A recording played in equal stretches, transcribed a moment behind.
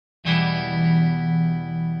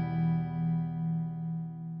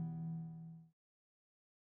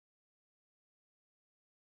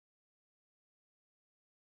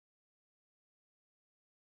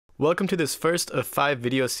Welcome to this first of 5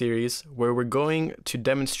 video series where we're going to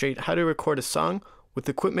demonstrate how to record a song with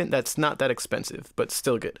equipment that's not that expensive, but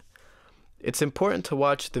still good. It's important to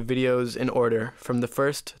watch the videos in order from the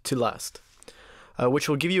first to last, which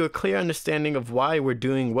will give you a clear understanding of why we're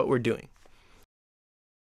doing what we're doing.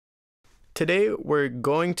 Today, we're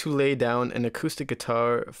going to lay down an acoustic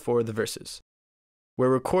guitar for the verses. We're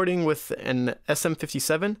recording with an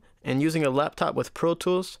SM57 and using a laptop with Pro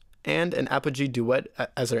Tools and an Apogee Duet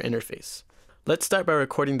as our interface. Let's start by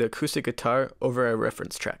recording the acoustic guitar over our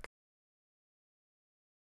reference track.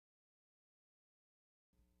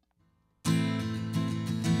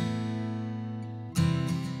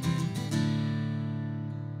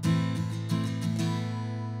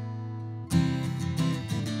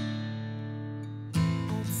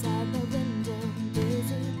 Outside the window,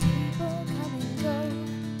 busy people come and go,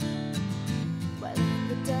 while in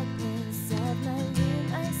the darkness of my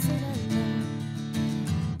room I sit alone,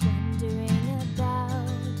 wondering about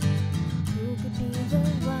who could be the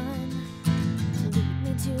one to lead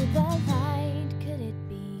me to the light. Could it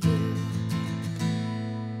be you?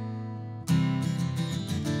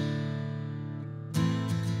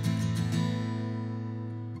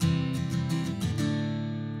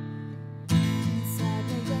 Inside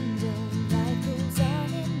the window, life goes on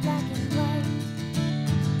in black and white.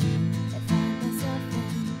 I find myself in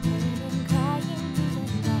pain and crying through the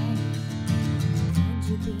night.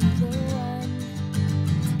 Could you be the one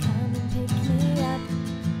to come and pick me up,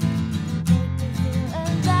 make me feel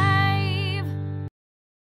alive?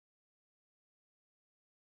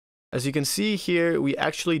 As you can see here, we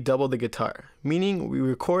actually doubled the guitar, meaning we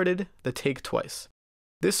recorded the take twice.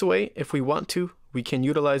 This way, if we want to, we can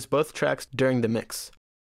utilize both tracks during the mix.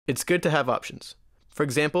 It's good to have options. For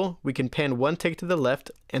example, we can pan one take to the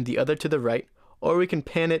left and the other to the right, or we can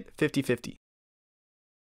pan it 50-50.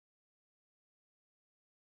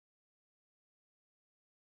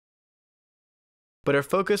 But our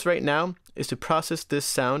focus right now is to process this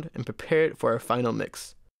sound and prepare it for our final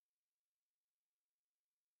mix.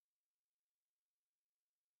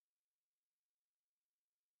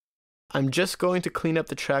 I'm just going to clean up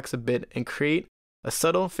the tracks a bit and create a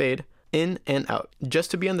subtle fade in and out,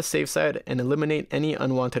 just to be on the safe side and eliminate any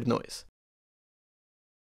unwanted noise.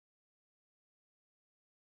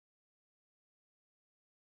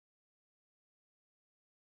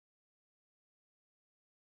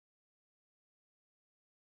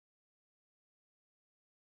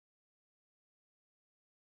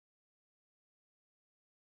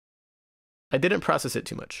 I didn't process it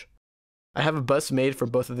too much. I have a bus made for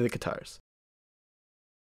both of the guitars.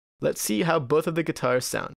 Let's see how both of the guitars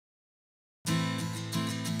sound.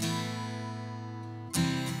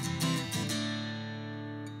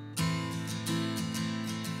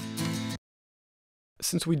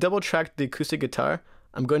 Since we double tracked the acoustic guitar,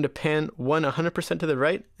 I'm going to pan one 100% to the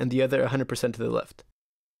right and the other 100% to the left.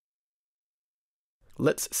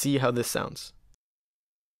 Let's see how this sounds.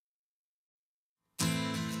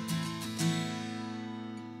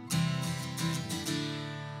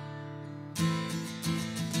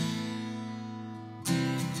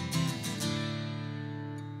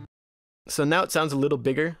 So now it sounds a little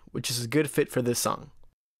bigger, which is a good fit for this song.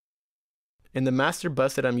 In the master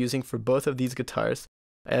bus that I'm using for both of these guitars,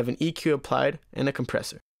 I have an EQ applied and a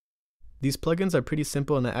compressor. These plugins are pretty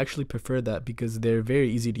simple and I actually prefer that because they're very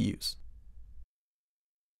easy to use.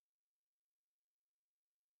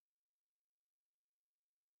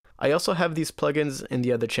 I also have these plugins in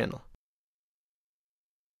the other channel.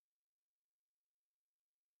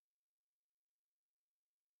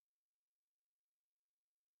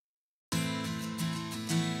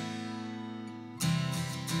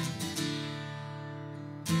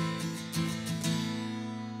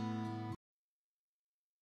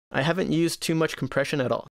 I haven't used too much compression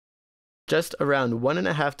at all, just around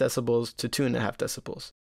 1.5 decibels to 2.5 decibels,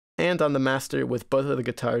 and on the master with both of the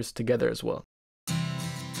guitars together as well.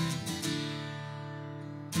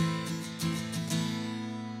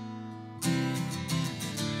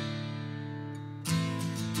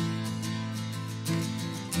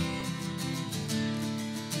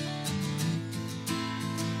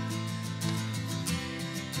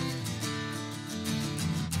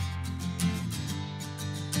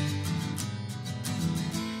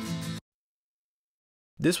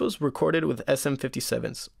 This was recorded with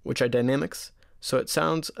SM57s, which are dynamics, so it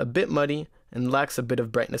sounds a bit muddy and lacks a bit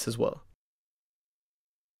of brightness as well.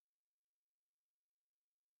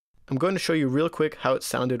 I'm going to show you real quick how it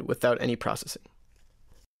sounded without any processing.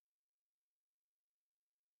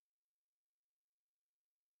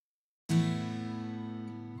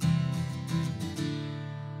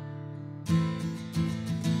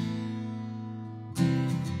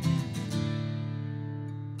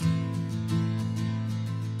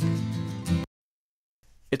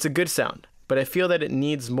 It's a good sound, but I feel that it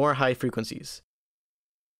needs more high frequencies,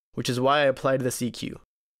 which is why I applied this EQ.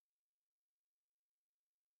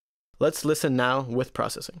 Let's listen now with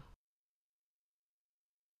processing.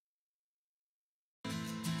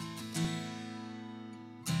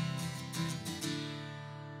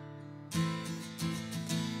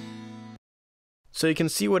 So you can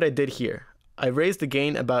see what I did here. I raised the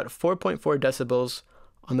gain about 4.4 decibels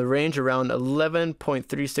on the range around 11.36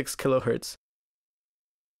 kilohertz.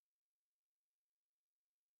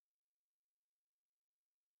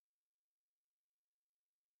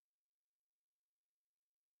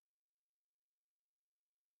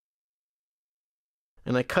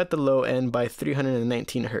 And I cut the low end by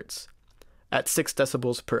 319 hertz at 6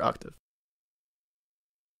 decibels per octave.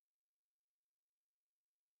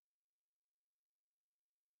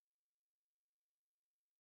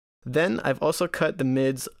 Then I've also cut the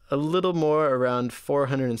mids a little more, around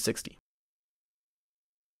 460.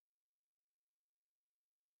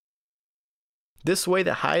 This way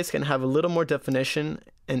the highs can have a little more definition,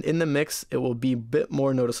 and in the mix it will be a bit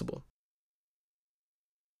more noticeable.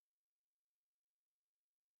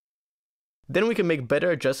 Then we can make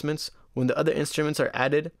better adjustments when the other instruments are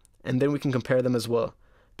added, and then we can compare them as well.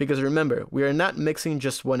 Because remember, we are not mixing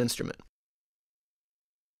just one instrument.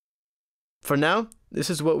 For now, this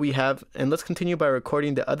is what we have, and let's continue by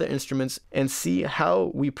recording the other instruments and see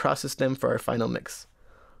how we process them for our final mix.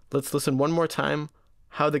 Let's listen one more time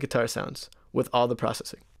how the guitar sounds with all the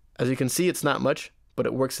processing. As you can see, it's not much, but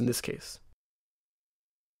it works in this case.